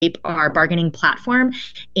our bargaining platform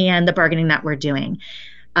and the bargaining that we're doing.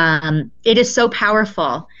 It is so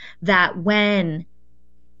powerful that when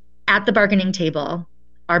at the bargaining table,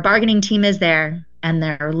 our bargaining team is there and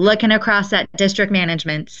they're looking across at district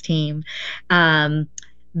management's team.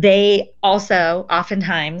 They also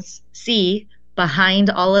oftentimes see behind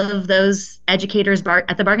all of those educators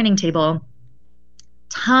at the bargaining table,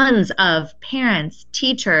 tons of parents,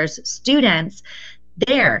 teachers, students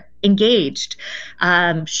there engaged,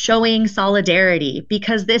 showing solidarity,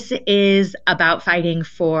 because this is about fighting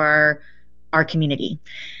for our community.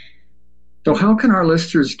 So how can our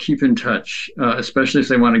listeners keep in touch, especially if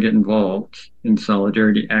they want to get involved in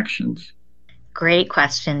solidarity actions? Great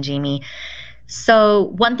question, Jamie.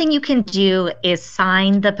 So one thing you can do is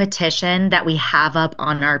sign the petition that we have up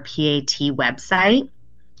on our PAT website.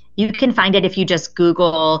 You can find it if you just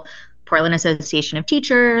Google Portland Association of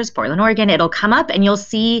Teachers, Portland, Oregon. It'll come up and you'll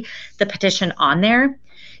see the petition on there.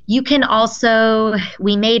 You can also,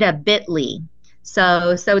 we made a bit.ly.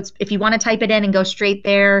 So it's, if you want to type it in and go straight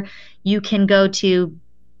there, you can go to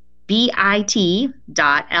bit.ly/PAT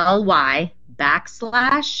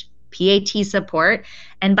support.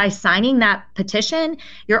 And by signing that petition,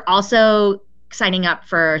 you're also signing up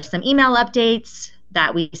for some email updates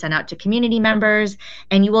that we send out to community members,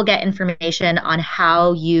 and you will get information on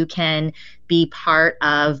how you can be part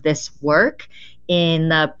of this work in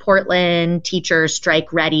the Portland Teachers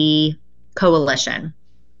Strike Ready Coalition.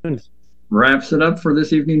 Wraps it up for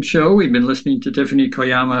this evening's show. We've been listening to Tiffany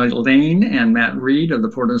Koyama-Lane and Matt Reed of the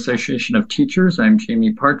Portland Association of Teachers. I'm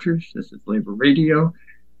Jamie Partridge. This is Labor Radio.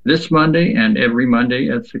 This Monday and every Monday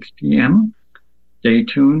at 6 p.m. Stay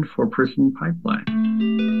tuned for Prison Pipeline.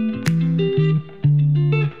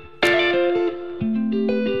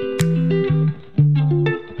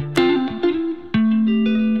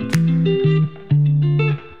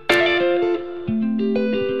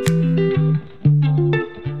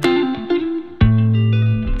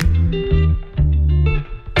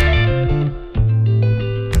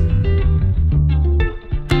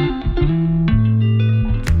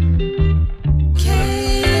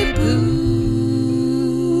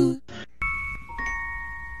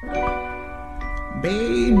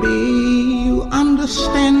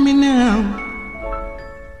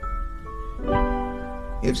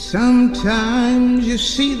 Sometimes you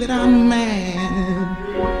see that I'm mad.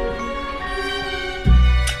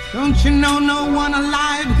 Don't you know no one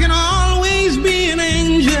alive can always be an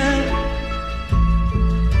angel?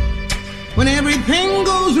 When everything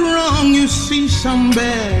goes wrong, you see some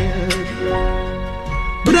bad.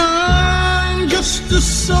 But I'm just a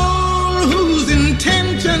soul whose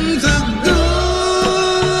intentions are good.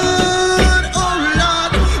 Oh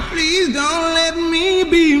Lord, please don't let me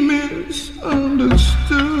be misunderstood.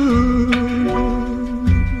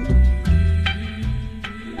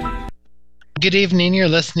 Good evening. You're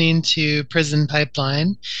listening to Prison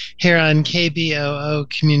Pipeline here on KBOO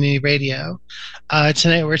Community Radio.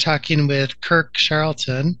 Tonight we're talking with Kirk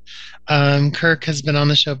Charlton. Kirk has been on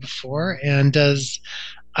the show before and is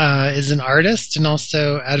an artist and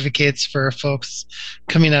also advocates for folks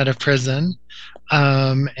coming out of prison,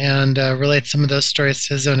 and relates some of those stories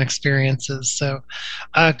to his own experiences. So,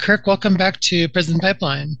 Kirk, welcome back to Prison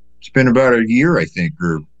Pipeline. It's been about a year, I think,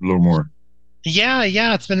 or a little more. Yeah,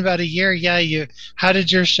 it's been about a year. Yeah, how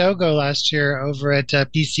did your show go last year over at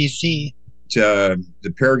PCC? The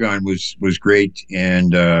Paragon was great,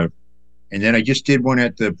 and then I just did one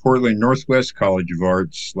at the Portland Northwest College of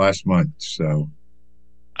Arts last month. So.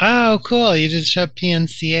 Oh, cool! You did show up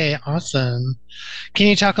PNCA. Awesome. Can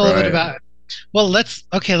you talk a little bit about? Well, let's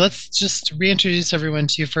just reintroduce everyone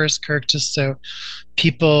to you first, Kirk, just so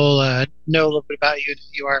people know a little bit about you and who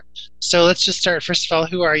you are. So let's just start. First of all,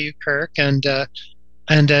 who are you, Kirk? And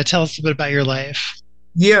tell us a bit about your life.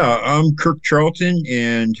 Yeah, I'm Kirk Charlton,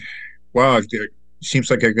 and wow, it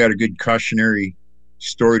seems like I got a good cautionary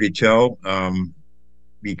story to tell,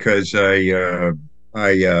 because I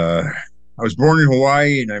was born in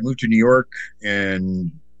Hawaii and I moved to New York,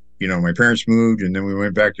 and my parents moved, and then we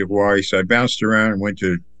went back to Hawaii. So I bounced around and went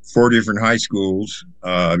to 4 different high schools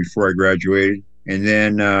before I graduated, and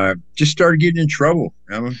then just started getting in trouble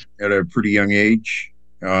at a pretty young age.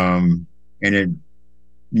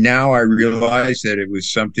 Now I realize that it was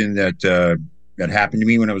something that happened to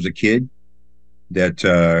me when I was a kid. That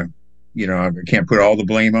I can't put all the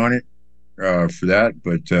blame on it for that,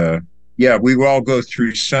 but yeah, we all go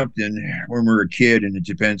through something when we're a kid, and it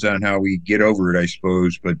depends on how we get over it, I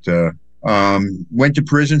suppose. But went to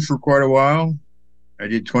prison for quite a while. I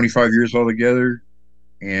did 25 years altogether,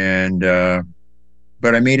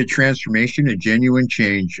 but I made a transformation, a genuine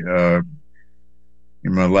change.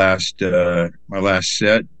 in my last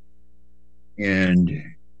set, and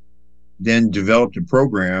then developed a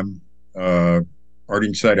program, Art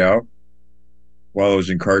Inside Out, while I was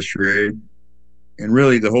incarcerated. And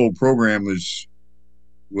really the whole program was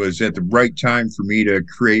at the right time for me to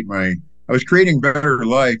I was creating a better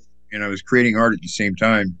life, and I was creating art at the same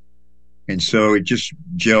time. And so it just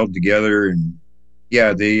gelled together, and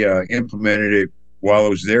yeah, they implemented it while I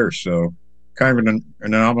was there. So kind of an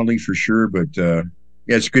anomaly for sure, but yeah,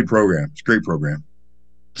 it's a good program. It's a great program.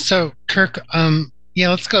 So Kirk, yeah,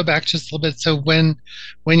 let's go back just a little bit. So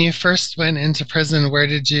when you first went into prison, where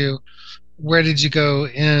did you go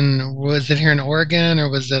in? Was it here in Oregon or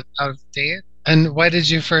was it out of state? And why did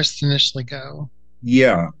you first initially go?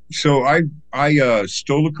 Yeah, so I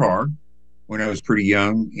stole a car when I was pretty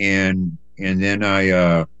young, and then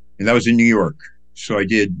and that was in New York. So I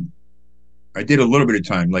did a little bit of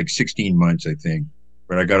time, like 16 months, I think,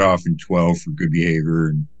 but I got off in 12 for good behavior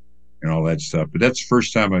and all that stuff. But that's the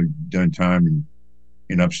first time I've done time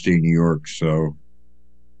in upstate New York. So,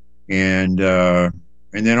 and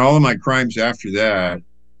then all of my crimes after that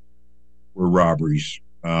were robberies.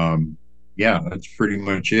 Yeah, that's pretty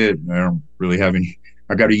much it. I don't really have any.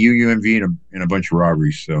 I got a UUMV and a bunch of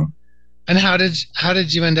robberies. So. And how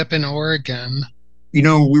did you end up in Oregon? You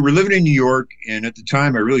know, we were living in New York, and at the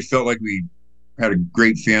time, I really felt like we had a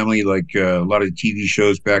great family. Like a lot of the TV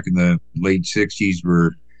shows back in the late '60s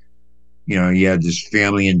were, you know, you had this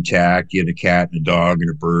family intact. You had a cat and a dog and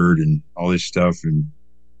a bird and all this stuff, and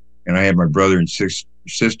I had my brother and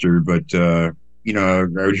sister. But you know,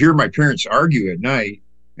 I would hear my parents argue at night.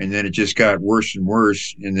 And then it just got worse and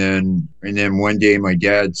worse. And then one day my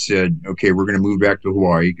dad said, okay, we're going to move back to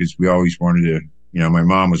Hawaii, because we always wanted to, you know, my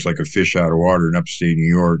mom was like a fish out of water in upstate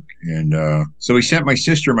New York. And so he sent my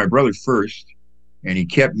sister and my brother first, and he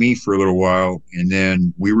kept me for a little while. And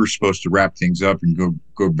then we were supposed to wrap things up and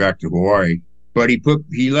go back to Hawaii. But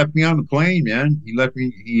he left me on the plane, man. We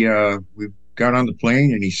got on the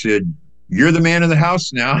plane, and he said, you're the man of the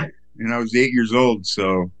house now. And I was 8 years old.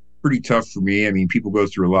 So pretty tough for me. I mean, people go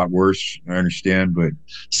through a lot worse, I understand, but...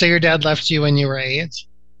 So your dad left you when you were 8?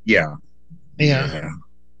 Yeah. Yeah.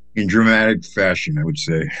 In dramatic fashion, I would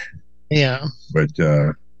say. Yeah. But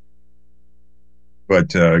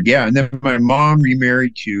yeah, and then my mom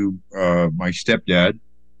remarried to my stepdad,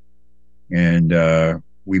 and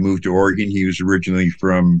we moved to Oregon. He was originally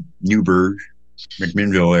from Newburgh,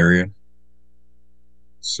 McMinnville area.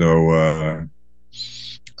 So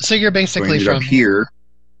you're basically from up here.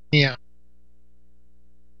 Yeah.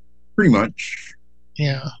 Pretty much.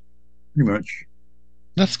 Yeah. Pretty much.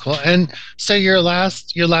 That's cool. And so your last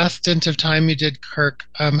stint of time you did, Kirk,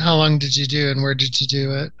 how long did you do and where did you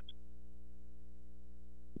do it?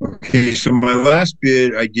 Okay, so my last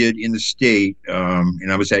bid I did in the state,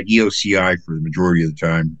 and I was at EOCI for the majority of the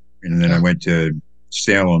time. And then I went to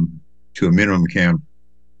Salem to a minimum camp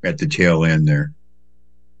at the tail end there.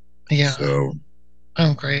 Yeah. So.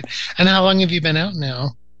 Oh, great. And how long have you been out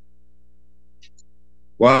now?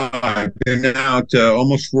 Wow, I've been out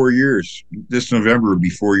almost 4 years. This November will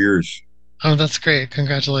be 4 years. Oh, that's great!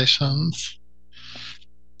 Congratulations.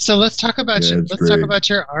 So let's talk about talk about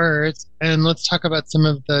your art, and let's talk about some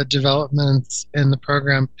of the developments in the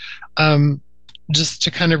program. Just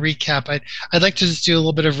to kind of recap, I'd like to just do a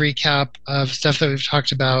little bit of recap of stuff that we've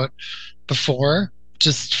talked about before,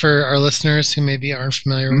 just for our listeners who maybe aren't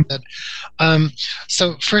familiar with it.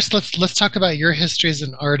 So first, let's talk about your history as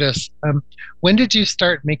an artist. When did you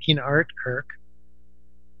start making art, Kirk?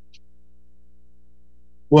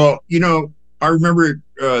 Well, you know, I remember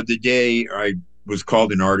the day I was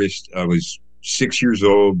called an artist. I was 6 years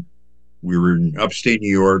old. We were in upstate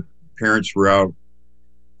New York. Parents were out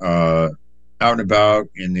and about,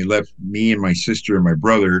 and they left me and my sister and my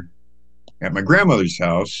brother at my grandmother's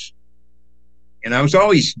house. And I was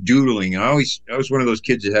always doodling. I was one of those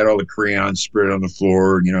kids that had all the crayons spread on the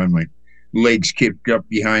floor, you know, and my legs kicked up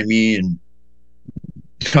behind me and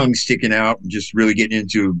tongue sticking out, and just really getting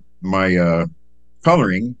into my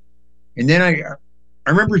coloring. And then I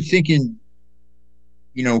remember thinking,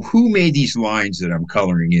 you know, who made these lines that I'm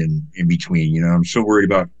coloring in between? You know, I'm so worried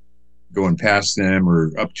about going past them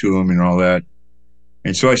or up to them and all that.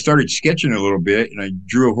 And so I started sketching a little bit, and I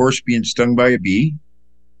drew a horse being stung by a bee.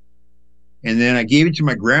 And then I gave it to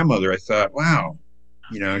my grandmother. I thought, wow,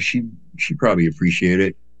 you know, she probably appreciate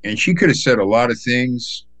it. And she could have said a lot of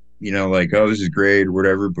things, you know, like, oh, this is great or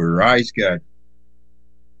whatever. But her eyes got,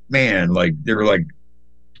 man, like they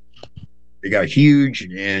got huge.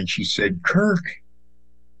 And she said, Kirk,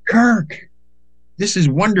 this is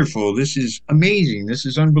wonderful. This is amazing. This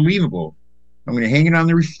is unbelievable. I'm going to hang it on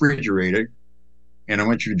the refrigerator, and I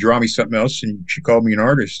want you to draw me something else. And she called me an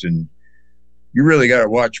artist. And you really got to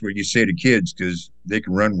watch what you say to kids because they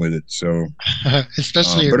can run with it. So,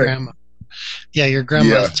 especially your grandma. Yeah, your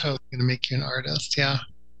grandma is totally going to make you an artist. Yeah.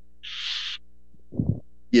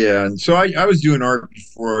 Yeah, and so I was doing art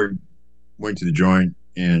before I went to the joint,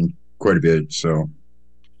 and quite a bit. So.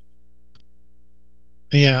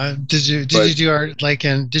 Yeah. Did you do art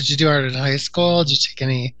did you do art in high school? Did you take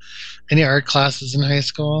any art classes in high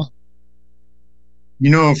school?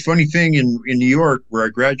 Funny thing in New York where I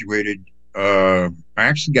graduated, I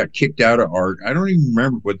actually got kicked out of art. I don't even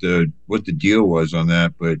remember what the deal was on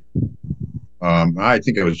that, but I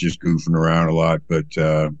think I was just goofing around a lot. But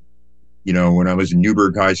when I was in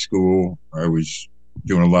Newburgh High School, I was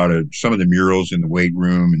doing some of the murals in the weight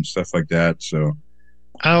room and stuff like that. So.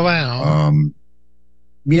 Oh wow.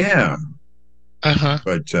 Yeah.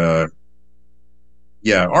 But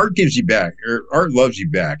art gives you back, or art loves you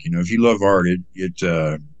back. If you love art, it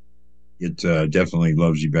definitely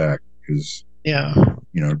loves you back because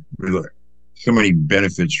so many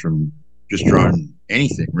benefits from just drawing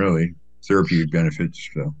anything, really therapeutic benefits.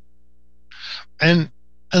 So. And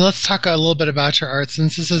let's talk a little bit about your art.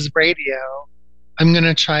 Since this is radio, I'm going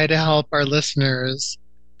to try to help our listeners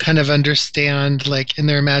kind of understand, like in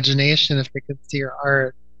their imagination, if they could see your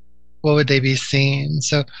art, what would they be seeing?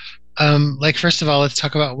 So, first of all, let's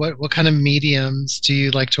talk about what kind of mediums do you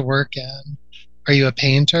like to work in? Are you a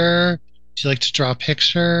painter? Do you like to draw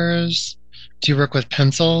pictures? Do you work with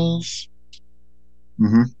pencils?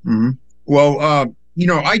 Well,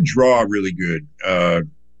 I draw really good.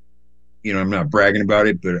 I'm not bragging about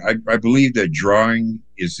it, but I believe that drawing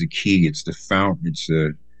is the key. It's the fountain. It's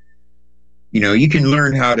you can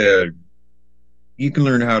learn how to you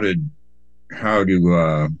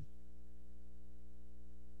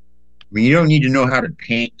don't need to know how to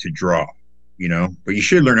paint to draw, but you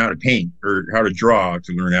should learn how to paint or how to draw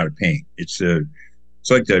to learn how to paint. It's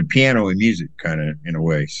like the piano and music kind of in a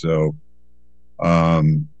way. So, I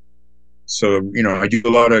do a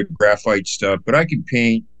lot of graphite stuff, but I can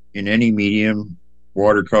paint in any medium,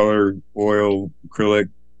 watercolor, oil, acrylic,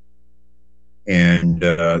 and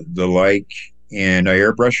the like. And I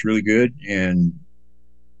airbrush really good, and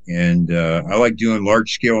I like doing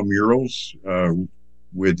large scale murals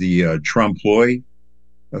with the trompe-l'oeil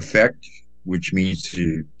effect, which means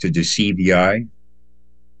to deceive the eye,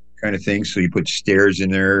 kind of thing. So you put stairs in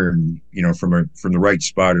there, and from the right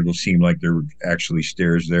spot, it'll seem like there were actually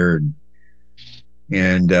stairs there,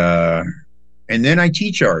 and then I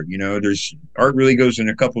teach art. There's art really goes in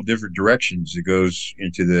a couple different directions. It goes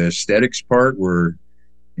into the aesthetics part where it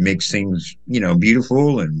makes things,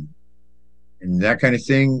 beautiful and that kind of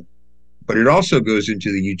thing. But it also goes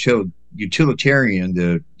into the utilitarian,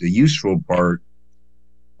 the useful part,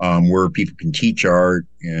 where people can teach art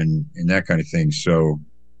and that kind of thing. So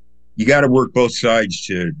you got to work both sides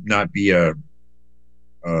to not be an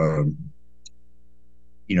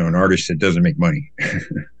artist that doesn't make money.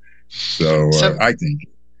 So I think.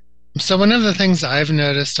 So one of the things I've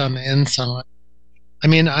noticed on the inside,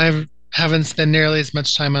 I haven't spent nearly as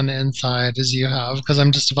much time on the inside as you have because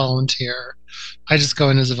I'm just a volunteer. I just go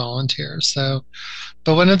in as a volunteer. So,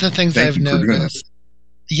 but one of the things I've noticed,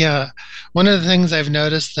 one of the things I've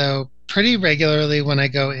noticed though pretty regularly when I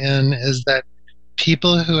go in is that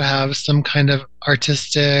people who have some kind of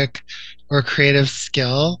artistic or creative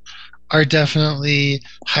skill are definitely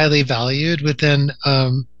highly valued within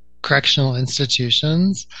correctional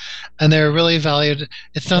institutions, and they're really valued.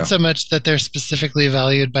 It's not so much that they're specifically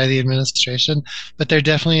valued by the administration, but they're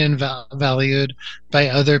definitely valued by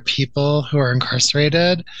other people who are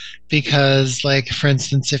incarcerated because, like, for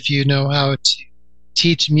instance, if you know how to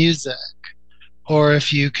teach music or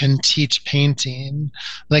if you can teach painting,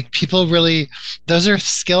 like, people really, those are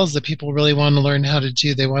skills that people really want to learn how to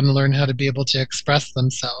do. They want to learn how to be able to express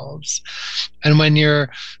themselves. And when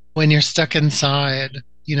you're stuck inside,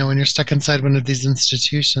 when you're stuck inside one of these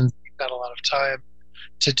institutions, you've got a lot of time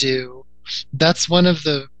to do. That's one of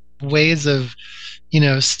the ways of,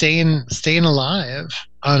 staying alive,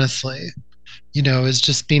 honestly, is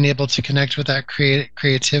just being able to connect with that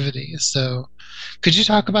creativity. So could you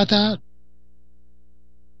talk about that?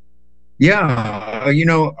 Yeah,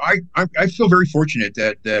 I feel very fortunate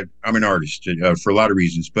that I'm an artist for a lot of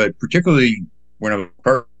reasons, but particularly when I'm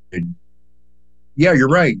incarcerated. Yeah, you're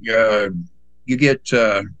right. You get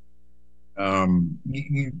you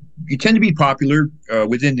tend to be popular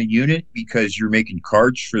within the unit because you're making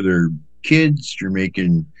cards for their kids. You're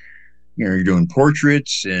making, you're doing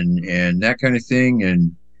portraits and that kind of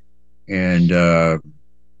thing,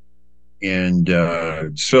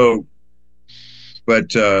 so. But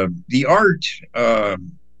the art,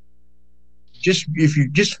 if you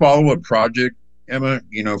just follow a project, Emma,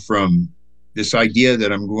 from this idea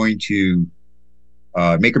that I'm going to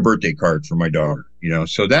make a birthday card for my daughter,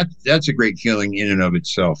 so that's a great feeling in and of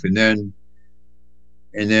itself. And then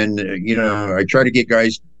I try to get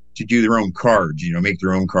guys to do their own cards, make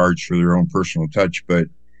their own cards for their own personal touch. But,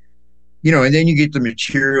 and then you get the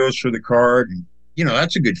materials for the card, and,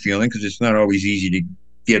 that's a good feeling because it's not always easy to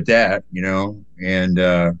get that,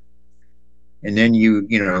 and then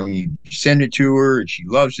you send it to her and she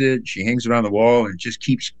loves it. She hangs it on the wall and it just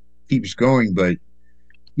keeps going. But,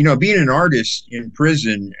 being an artist in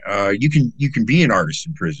prison, you can be an artist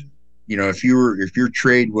in prison. If your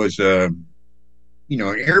trade was an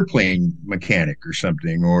airplane mechanic or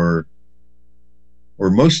something, or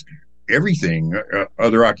most everything,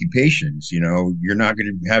 other occupations, you're not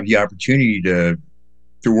going to have the opportunity to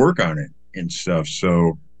work on it and stuff.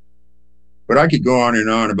 So, but I could go on and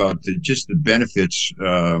on about just the benefits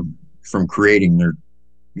from creating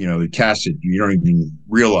the tacit. You don't even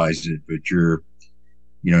realize it, but you're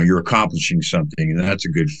accomplishing something, and that's a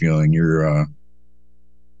good feeling.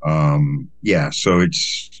 So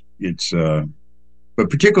it's but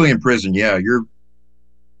particularly in prison, you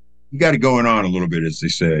got it going on a little bit, as they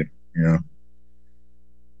say,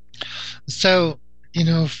 So,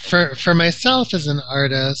 for myself as an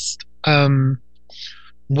artist,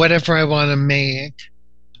 whatever I want to make,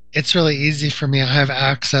 it's really easy for me. I have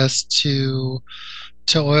access to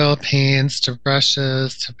oil paints, to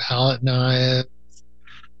brushes, to palette knives,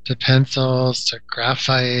 to pencils, to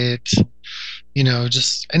graphite,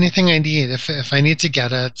 just anything I need. If I need to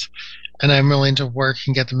get it and I'm willing to work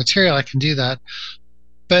and get the material, I can do that.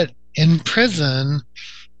 But in prison,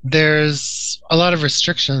 there's a lot of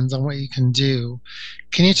restrictions on what you can do.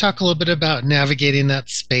 Can you talk a little bit about navigating that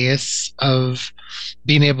space of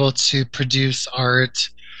being able to produce art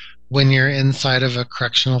when you're inside of a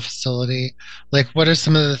correctional facility? Like, what are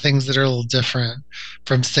some of the things that are a little different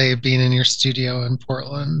from, say, being in your studio in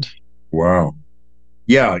Portland? Wow.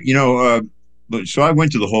 Yeah, so I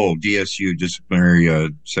went to the whole DSU, disciplinary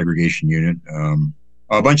segregation unit,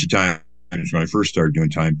 a bunch of times when I first started doing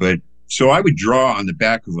time. But so I would draw on the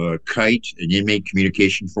back of a kite, an inmate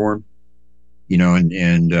communication form,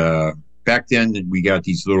 and back then we got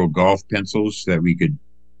these little golf pencils that we could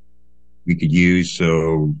use.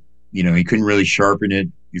 So, he couldn't really sharpen it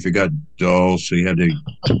if it got dull. So you had to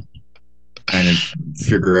kind of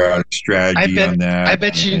figure out a strategy on that. I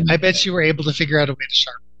bet you were able to figure out a way to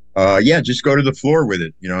sharpen. Just go to the floor with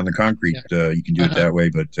it, on the concrete. Yeah. You can do it that way,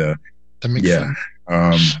 but that makes sense.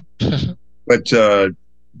 But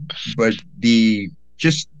the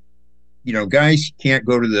guys can't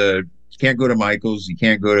go to Michael's. You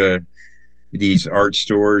can't go to these art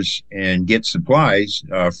stores and get supplies.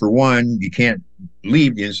 For one, you can't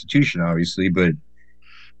leave the institution, obviously, but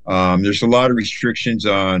there's a lot of restrictions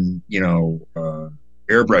on,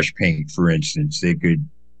 airbrush paint, for instance. They could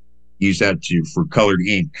use that for colored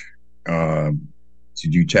ink, to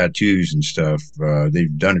do tattoos and stuff.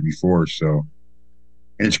 They've done it before, so.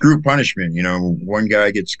 And it's group punishment, one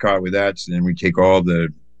guy gets caught with that, so then we take all the,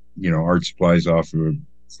 art supplies off for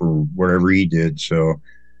whatever he did. So,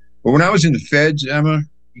 but when I was in the feds, Emma,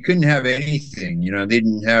 you couldn't have anything, they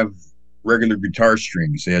didn't have regular guitar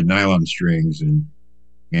strings. They had nylon strings, and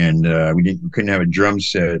we couldn't have a drum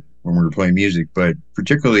set when we were playing music. But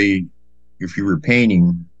particularly if you were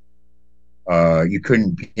painting, you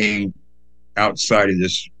couldn't paint outside of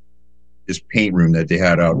this paint room that they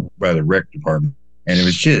had out by the rec department. And it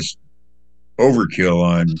was just overkill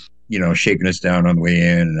on, shaking us down on the way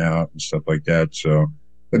in and out and stuff like that. So,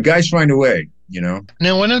 but guys find a way, Now,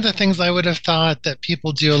 one of the things I would have thought that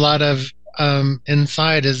people do a lot of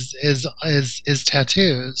inside is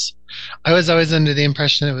tattoos. I was always under the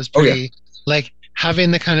impression it was pretty like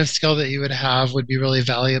having the kind of skill that you would have would be really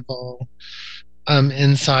valuable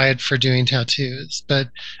inside for doing tattoos. But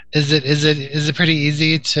is it pretty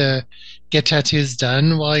easy to get tattoos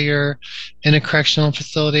done while you're in a correctional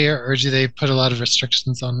facility, or do they put a lot of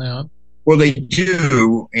restrictions on that? Well, they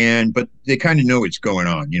do, but they kind of know what's going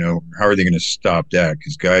on. How are they going to stop that?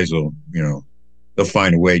 Because guys will, they'll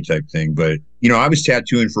find a way type thing. But I was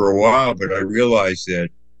tattooing for a while, but I realized that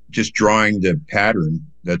just drawing the pattern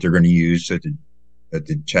that they're going to use, that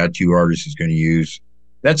the tattoo artist is going to use,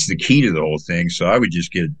 that's the key to the whole thing. So I would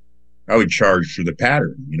charge for the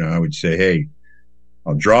pattern. I would say, hey,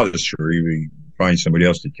 I'll draw this for you. We find somebody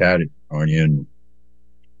else to tat it on you.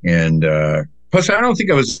 And plus, I don't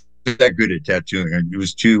think I was that good at tattooing. It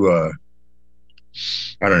was too,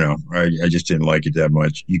 I don't know. I just didn't like it that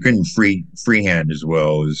much. You couldn't freehand as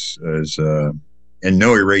well as and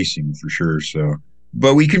no erasing for sure. So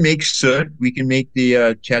But we can make soot. We can make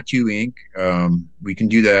the tattoo ink. We can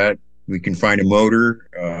do that. We can find a motor.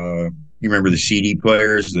 You remember the CD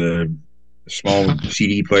players, the small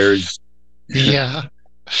CD players? Yeah.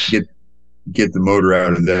 Get the motor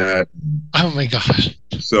out of that. Oh my gosh.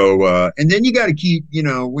 So and then you got to keep,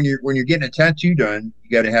 when you're getting a tattoo done, you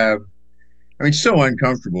got to have. I mean, it's so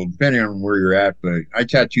uncomfortable depending on where you're at. But I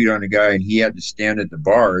tattooed on a guy, and he had to stand at the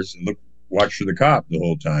bars and watch for the cop the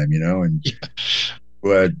whole time, And Yeah.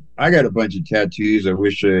 but I got a bunch of tattoos. I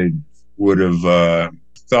wish I would have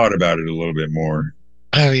thought about it a little bit more.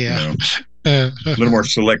 Oh yeah. A little more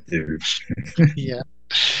selective. Yeah.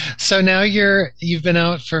 So now you've been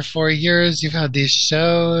out for 4 years. You've had these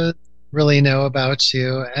shows, really know about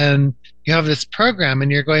you, and you have this program,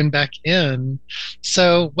 and you're going back in.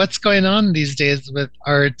 So what's going on these days with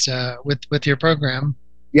art, with your program?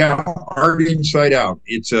 Yeah, Art Inside Out.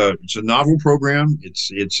 It's a novel program.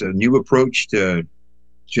 It's a new approach to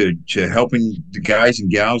helping the guys and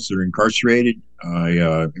gals that are incarcerated. I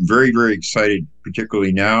am very, very excited,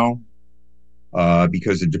 particularly now,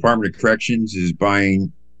 because the Department of Corrections is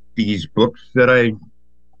buying these books that I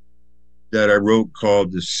wrote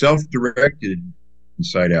called the Self-Directed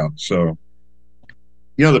Inside Out. So,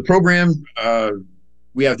 the program,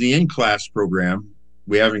 we have the in-class program.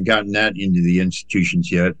 We haven't gotten that into the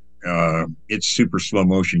institutions yet. It's super slow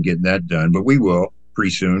motion getting that done, but we will pretty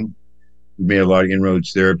soon. We've made a lot of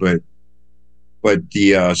inroads there, but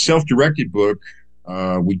the self-directed book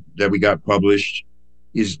that we got published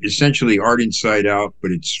is essentially Art Inside Out,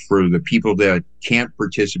 but it's for the people that can't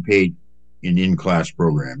participate in-class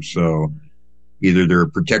programs. So either they're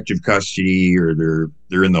protective custody or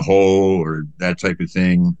they're in the hole or that type of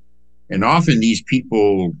thing. And often these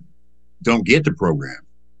people don't get the program,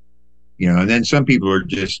 and then some people are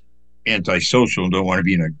just antisocial and don't want to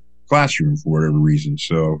be in a classroom for whatever reason.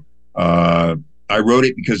 So I wrote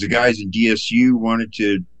it because the guys in DSU wanted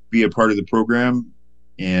to be a part of the program.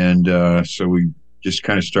 And so we just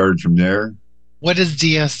kind of started from there. What is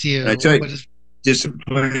DSU? And I tell you,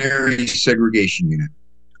 Disciplinary Segregation Unit.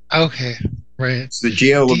 Okay, right. It's the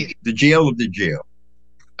jail of the jail.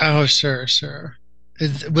 Oh, sure.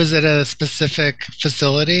 Was it a specific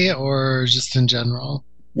facility or just in general?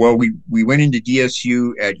 Well, we went into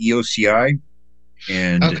DSU at EOCI,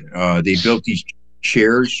 and okay. They built these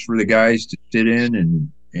chairs for the guys to sit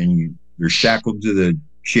in, and you're shackled to the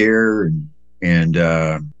chair, and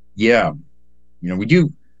yeah, we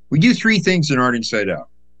do 3 things in Art Inside Out.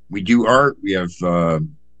 We do art. We have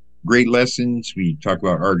great lessons. We talk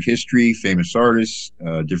about art history, famous artists,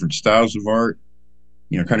 different styles of art.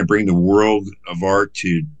 Kind of bring the world of art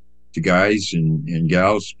to guys and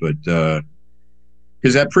gals. But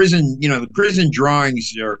because that prison, the prison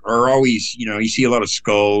drawings are always, you see a lot of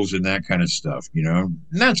skulls and that kind of stuff, and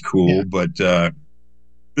that's cool. Yeah. But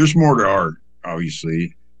there's more to art,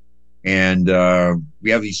 obviously. And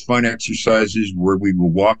we have these fun exercises where we will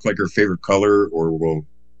walk like our favorite color, or we'll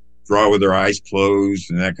draw with our eyes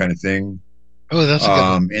closed and that kind of thing. Oh, that's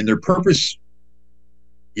good. And their purpose.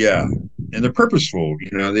 Yeah, and they're purposeful.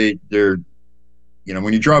 They're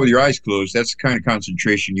when you draw with your eyes closed, that's the kind of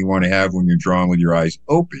concentration you want to have when you're drawing with your eyes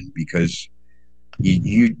open, because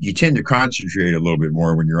you tend to concentrate a little bit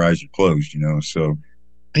more when your eyes are closed. So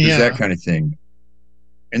there's that kind of thing.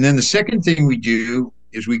 And then the second thing we do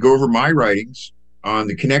is we go over my writings on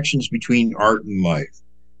the connections between art and life.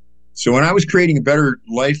 So when I was creating a better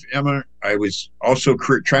life, Emma, I was also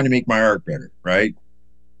trying to make my art better, right?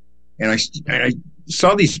 And I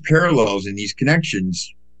saw these parallels and these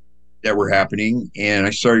connections that were happening, and I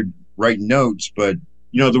started writing notes. But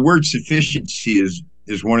the word sufficiency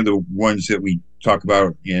is one of the ones that we talk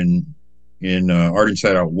about in Art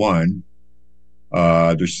Inside Out 1.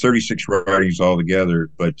 There's 36 writings altogether,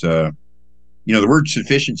 but the word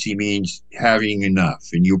sufficiency means having enough,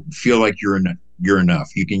 and you feel like you're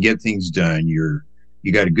enough. You can get things done. You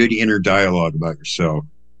got a good inner dialogue about yourself.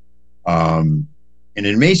 And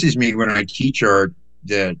it amazes me when I teach art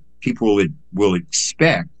that people will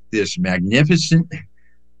expect this magnificent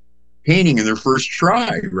painting in their first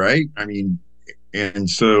try, right? I mean, and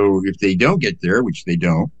so if they don't get there, which they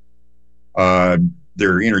don't,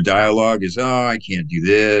 their inner dialogue is, oh, I can't do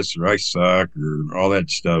this, or I suck, or all that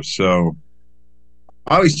stuff. So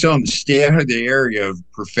I always tell them to stay out of the area of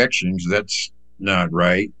perfection, because that's not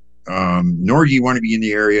right. Nor do you want to be in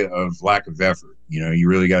the area of lack of effort. You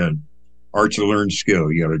really got to, art's a learned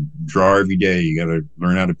skill. You got to draw every day. You got to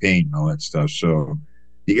learn how to paint and all that stuff. So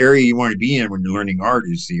the area you want to be in when you're learning art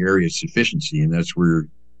is the area of sufficiency. And that's where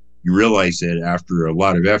you realize that after a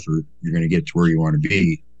lot of effort, you're going to get to where you want to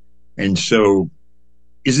be. And so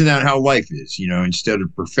isn't that how life is? Instead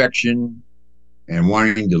of perfection and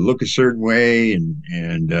wanting to look a certain way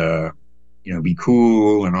and be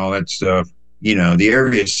cool and all that stuff. The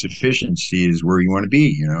area of sufficiency is where you want to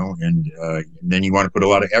be, and then you want to put a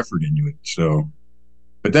lot of effort into it. So,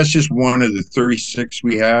 but that's just one of the 36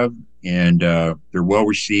 we have, and they're well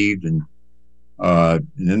received. And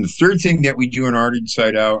then the third thing that we do in Art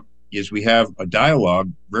Inside Out is we have a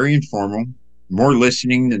dialogue, very informal, more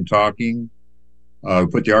listening than talking. We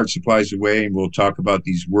put the art supplies away, and we'll talk about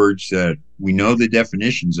these words that we know the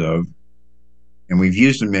definitions of, and we've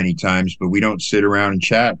used them many times, but we don't sit around and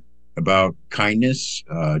chat about kindness,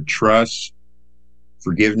 trust,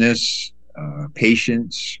 forgiveness,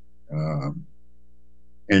 patience,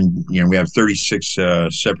 and we have 36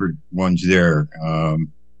 separate ones there,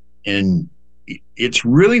 and it's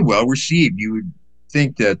really well received. You would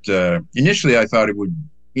think that initially I thought it would,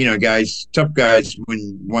 tough guys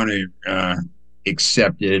wouldn't want to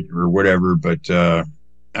accept it or whatever, but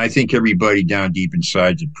I think everybody down deep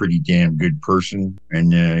inside is a pretty damn good person,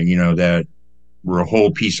 and that we're a whole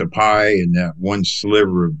piece of pie, and that one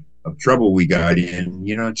sliver of trouble we got in,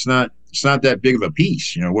 it's not that big of a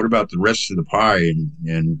piece. What about the rest of the pie?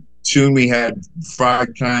 And soon we had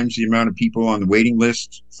 5 times the amount of people on the waiting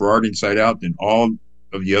list for Art Inside Out than all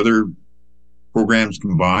of the other programs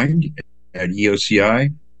combined at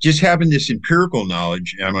EOCI. Just having this empirical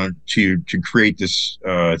knowledge, Emma, to create this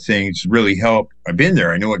thing, it's really helped. I've been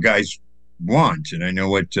there. I know what guys want, and I know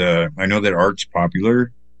that art's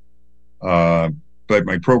popular. But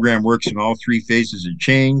my program works in all 3 phases of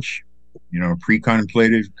change,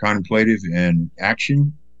 pre-contemplative, contemplative, and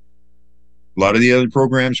action. A lot of the other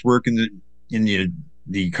programs work in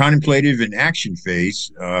the contemplative and action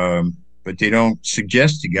phase, but they don't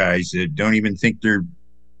suggest to guys that don't even think they're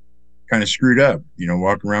kind of screwed up,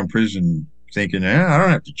 walking around prison thinking, I don't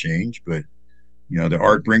have to change. But, the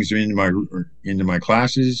art brings them into my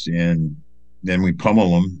classes, and then we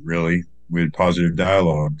pummel them really with positive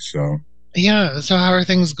dialogue. So. Yeah. So how are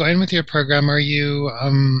things going with your program? Are you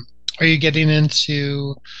getting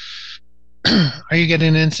into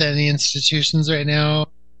any institutions right now?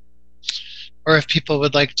 Or if people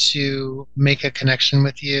would like to make a connection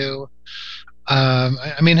with you, how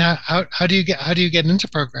do you get into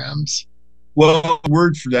programs? Well, the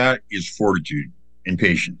word for that is fortitude and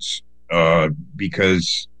patience,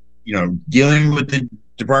 because dealing with the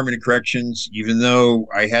Department of Corrections, even though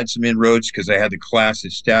I had some inroads because I had the class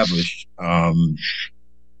established, I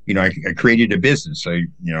created a business. I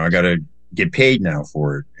got to get paid now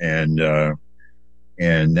for it, and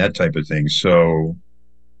that type of thing. So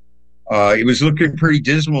it was looking pretty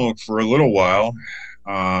dismal for a little while,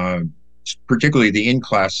 particularly the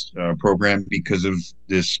in-class program because of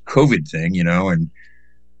this COVID thing,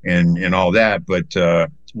 and all that. But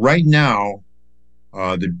right now,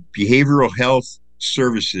 the behavioral health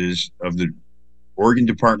services of the Oregon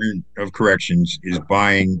Department of Corrections is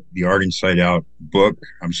buying the Art Inside Out book.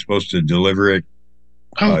 I'm supposed to deliver it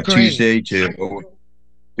Tuesday to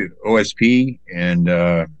OSP, and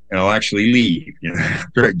I'll actually leave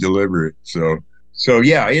after I deliver it. So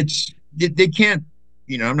yeah, they can't.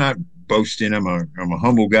 I'm not boasting. I'm a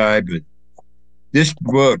humble guy, but this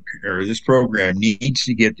book or this program needs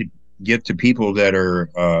to get to people that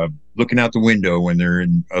are looking out the window when they're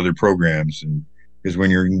in other programs, and because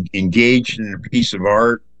when you're engaged in a piece of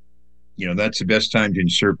art, that's the best time to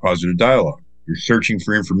insert positive dialogue. You're searching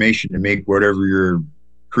for information to make whatever you're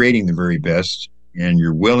creating the very best, and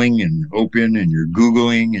you're willing and open, and you're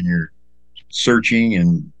Googling and you're searching,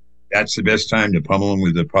 and that's the best time to pummel them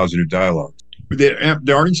with the positive dialogue.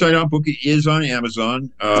 The Art Inside Out book is on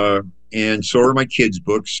Amazon, and so are my kids'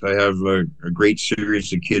 books. I have a great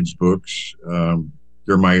series of kids' books.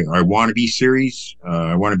 They're my I Want to Be series.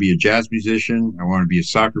 I want to be a jazz musician. I want to be a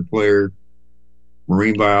soccer player,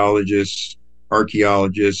 marine biologist,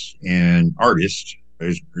 archaeologist, and artist.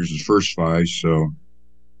 There's the first 5. So,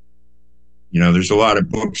 there's a lot of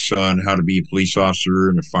books on how to be a police officer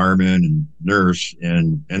and a fireman and nurse,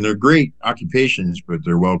 and they're great occupations, but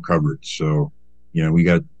they're well covered. So, we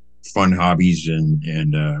got fun hobbies and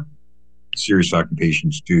serious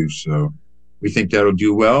occupations too. So we think that'll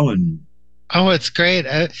do well. And oh, it's great.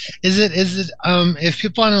 Is it if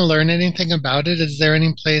people want to learn anything about it, is there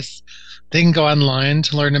any place they can go online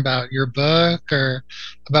to learn about your book or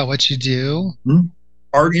about what you do?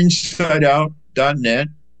 Artinsideout.net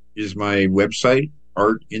is my website,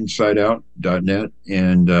 artinsideout.net.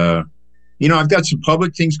 And, I've got some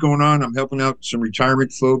public things going on. I'm helping out some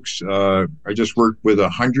retirement folks. I just worked with a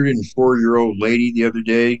 104-year-old lady the other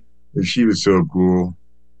day. And she was so cool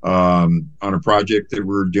on a project that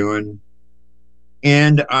we're doing.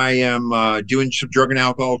 And I am doing some drug and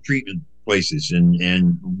alcohol treatment places,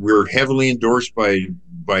 and we're heavily endorsed by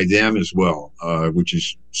them as well, which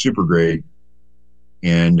is super great.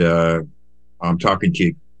 And I'm talking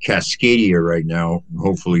to Cascadia right now.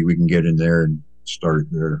 Hopefully we can get in there and start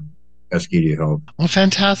their Cascadia Health. Well,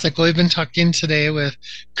 fantastic. Well, we've been talking today with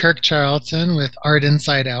Kirk Charlton with Art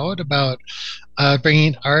Inside Out about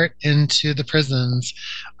bringing art into the prisons.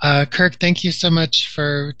 Kirk, thank you so much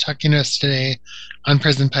for talking to us today on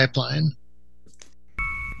Prison Pipeline.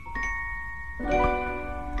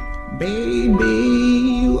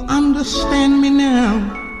 Baby, you understand me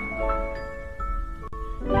now.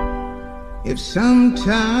 If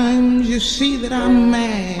sometimes you see that I'm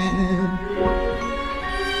mad,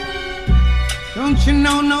 don't you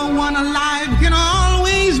know no one alive can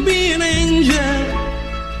always be an angel?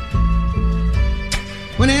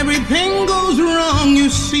 When everything goes wrong, you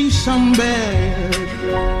see some bad.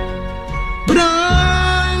 But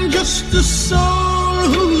I'm just a soul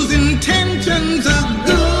whose intentions are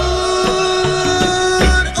good.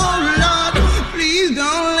 Oh Lord, please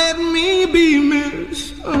don't let me be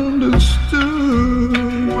misunderstood.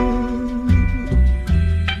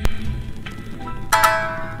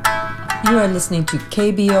 You are listening to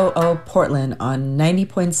KBOO Portland on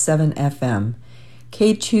 90.7 FM,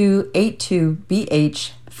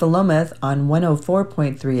 K282BH Philomath on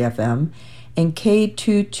 104.3 FM, and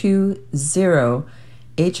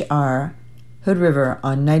K220HR Hood River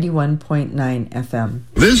on 91.9 FM.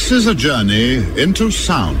 This is a journey into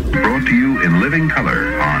sound. Brought to you in living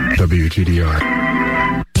color on WTDR.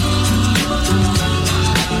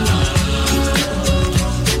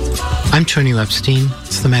 I'm Tony Epstein.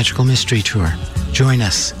 It's the Magical Mystery Tour. Join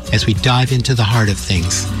us as we dive into the heart of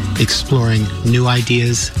things, exploring new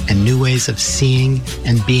ideas and new ways of seeing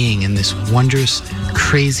and being in this wondrous,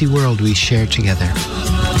 crazy world we share together.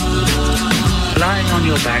 Lying on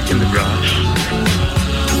your back in the grass,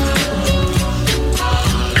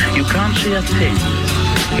 you can't see a thing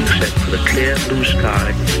except for the clear blue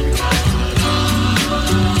sky,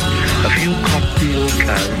 a few cotton wool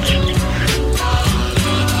clouds,